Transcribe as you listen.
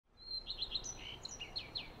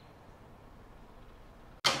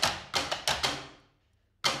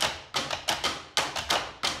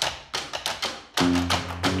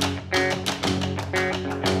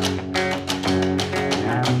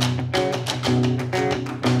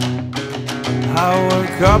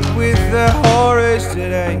up with the horrors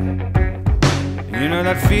today. You know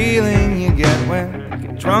that feeling you get when you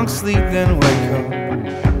get drunk, sleep, then wake up,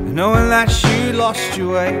 knowing that you lost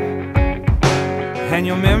your way, and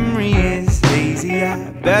your memory is hazy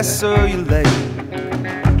at best, so you lay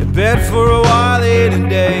in bed for a while, 8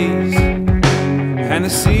 days, and the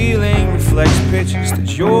ceiling reflects pictures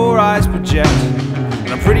that your eyes project. And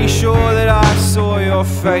I'm pretty sure that I saw your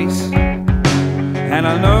face, and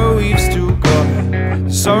I know we've still got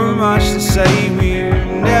so much to say. We've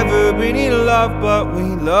never been in love, but we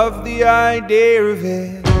love the idea of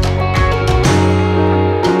it.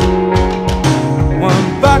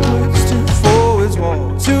 One backwards, two forwards,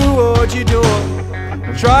 walk towards your door.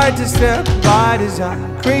 I tried to step right as I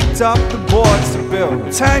creaked up the boards to build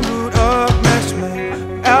a tangled up mess,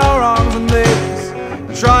 made our arms and legs.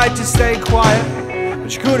 I tried to stay quiet,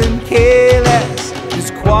 but you couldn't care less,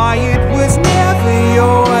 'cause quiet was never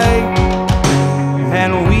your way.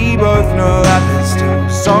 And we both know that there's still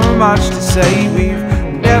so much to say. We've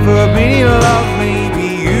never been in love, maybe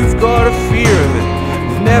you've got a fear of it.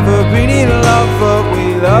 We've never been in love, but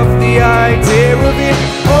we love the idea of it.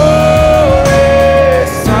 All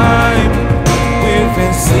this time we've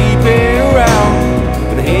been sleeping around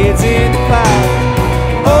with our heads in the clouds.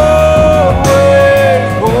 Always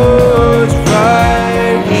was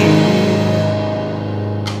right here.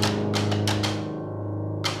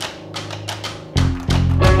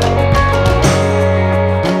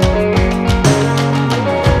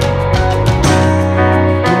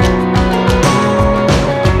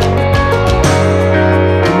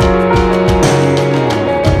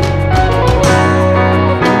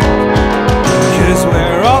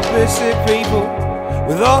 People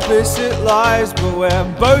with opposite lives, but we're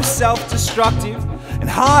both self-destructive and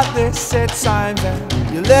heartless at times. And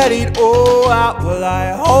you let it all out while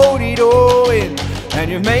I hold it all in, and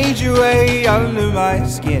you made your way under my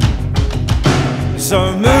skin. So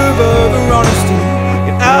move over honesty,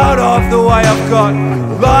 get out of the way. I've got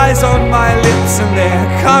lies on my lips and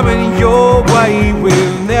they're coming your way.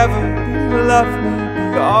 We'll never love me,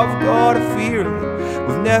 I've got a fear of it.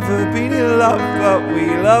 We've never been in love, but we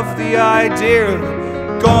love the idea of it.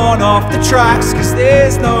 Gone off the tracks, 'cause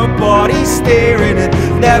there's nobody staring. And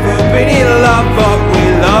never been in love, but we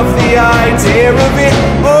love the idea of it.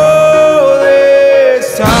 All this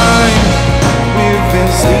time we've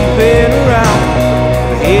been sleeping around,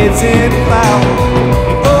 our heads in the clouds.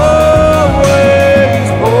 Always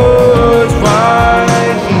was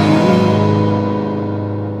right here.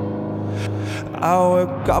 I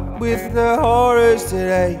woke up with the horrors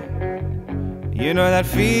today. You know that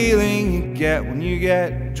feeling you get when you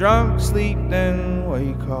get drunk, sleep, then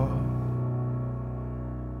wake up.